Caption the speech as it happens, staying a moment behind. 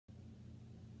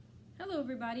Hello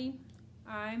everybody,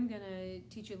 I'm going to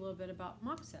teach you a little bit about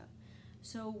Moxa.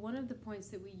 So one of the points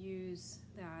that we use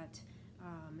that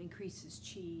increases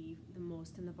qi the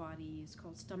most in the body is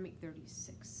called stomach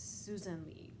 36,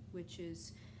 Suzanli, which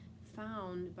is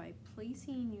found by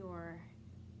placing your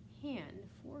hand,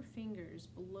 4 fingers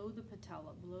below the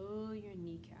patella, below your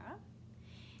kneecap,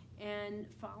 and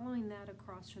following that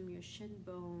across from your shin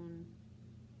bone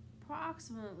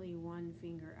approximately 1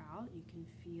 finger out. You can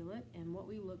feel it, and what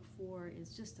we look for is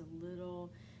just a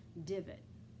little divot.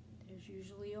 There's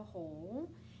usually a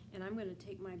hole, and I'm going to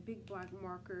take my big black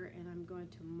marker and I'm going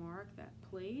to mark that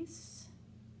place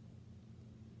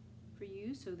for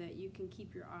you so that you can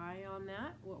keep your eye on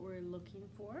that, what we're looking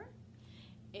for.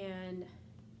 And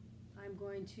I'm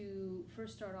going to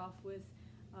first start off with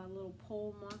a little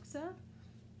pole moxa.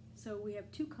 So we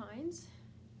have 2 kinds.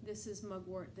 This is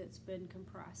mugwort that's been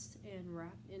compressed and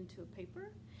wrapped into a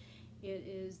paper. It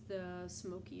is the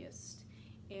smokiest,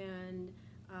 and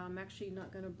I'm actually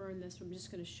not going to burn this. I'm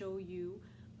just going to show you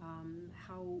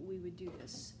how we would do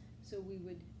this. So we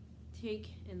would take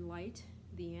and light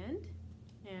the end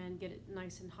and get it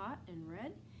nice and hot and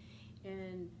red,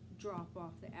 and drop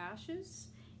off the ashes,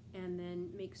 and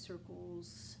then make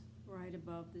circles right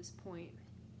above this point.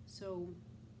 So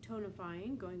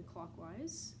tonifying, going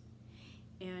clockwise.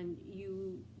 And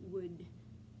you would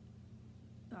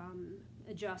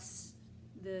adjust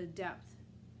the depth,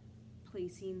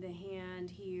 placing the hand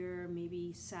here,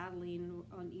 maybe saddling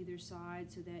on either side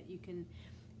so that you can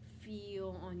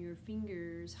feel on your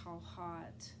fingers how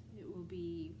hot it will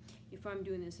be. If I'm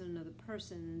doing this on another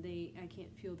person, I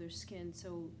can't feel their skin,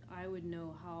 so I would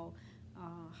know how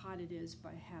hot it is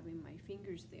by having my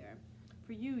fingers there.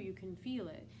 For you, you can feel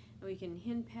it. We can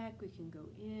hen peck, we can go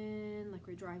in like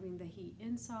we're driving the heat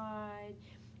inside,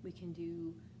 we can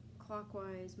do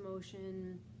clockwise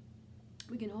motion,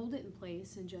 we can hold it in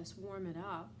place and just warm it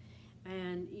up,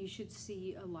 and you should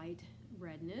see a light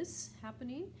redness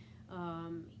happening.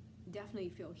 Definitely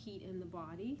feel heat in the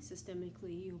body.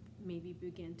 Systemically, you'll maybe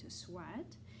begin to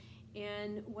sweat.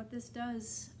 And what this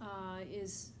does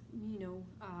is,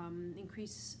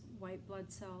 increase white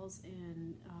blood cells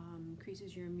and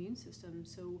increases your immune system.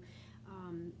 So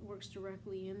works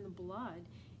directly in the blood,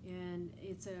 and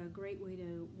it's a great way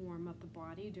to warm up the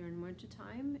body during winter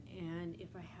time. And if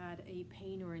I had a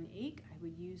pain or an ache, I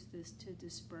would use this to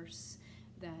disperse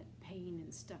that pain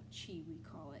and stuck chi, we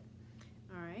call it.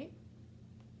 All right.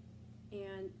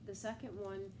 And the second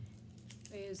one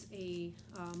is a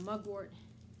mugwort,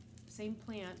 same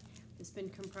plant that's been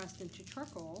compressed into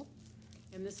charcoal,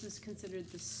 and this is considered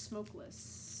the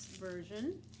smokeless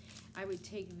version. I would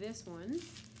take this one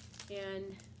and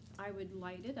I would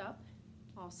light it up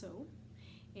also,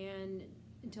 and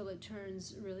until it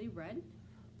turns really red,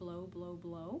 blow, blow,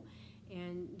 blow,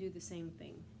 and do the same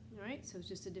thing. All right, so it's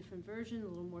just a different version, a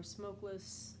little more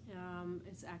smokeless.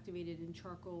 It's activated in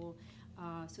charcoal,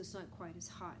 so it's not quite as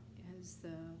hot as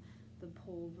the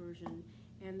pole version.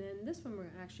 And then this one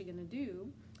we're actually going to do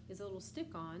is a little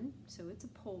stick-on, so it's a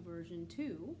pole version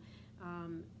too,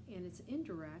 and it's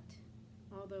indirect.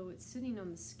 Although it's sitting on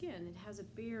the skin, it has a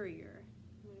barrier.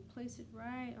 I'm going to place it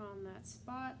right on that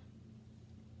spot.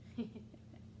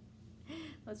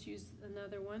 Let's use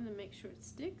another one to make sure it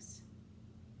sticks.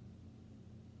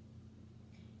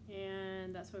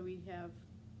 And that's why we have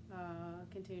a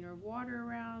container of water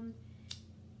around.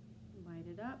 Light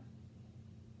it up.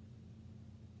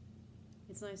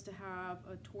 It's nice to have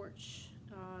a torch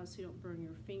so you don't burn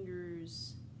your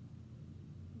fingers.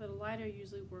 But a lighter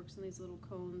usually works in these little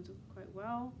cones quite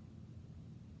well.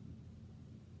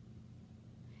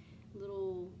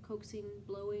 Little coaxing,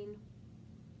 blowing.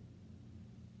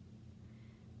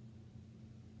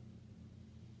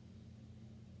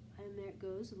 And there it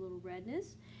goes, a little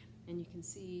redness. And you can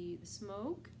see the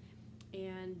smoke.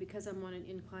 And because I'm on an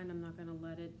incline, I'm not going to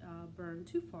let it burn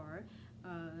too far.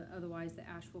 Otherwise, the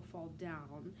ash will fall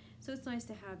down. So it's nice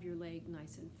to have your leg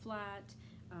nice and flat.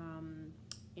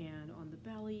 And on the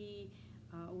belly,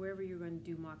 wherever you're going to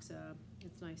do moxa,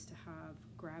 it's nice to have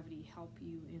gravity help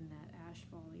you in that ash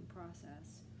falling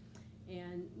process.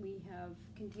 And we have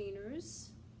containers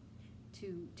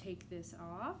to take this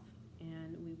off,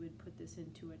 and we would put this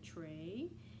into a tray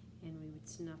and we would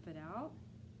snuff it out.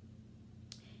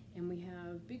 And we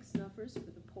have big snuffers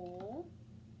for the pole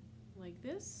like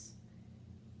this,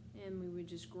 and we would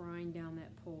just grind down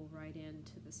that pole right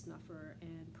into the snuffer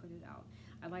and put it out.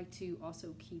 I like to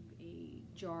also keep a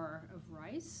jar of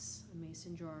rice, a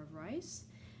mason jar of rice,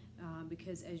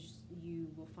 because as you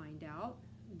will find out,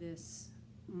 this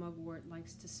mugwort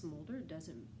likes to smolder. It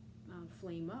doesn't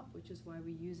flame up, which is why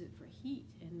we use it for heat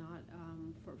and not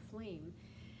for flame.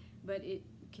 But it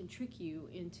can trick you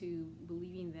into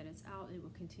believing that it's out. It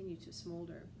will continue to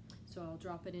smolder. So I'll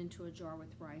drop it into a jar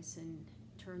with rice and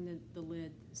turn the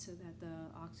lid so that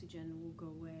the oxygen will go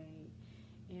away.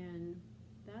 And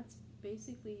that's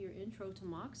basically your intro to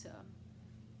Moxa.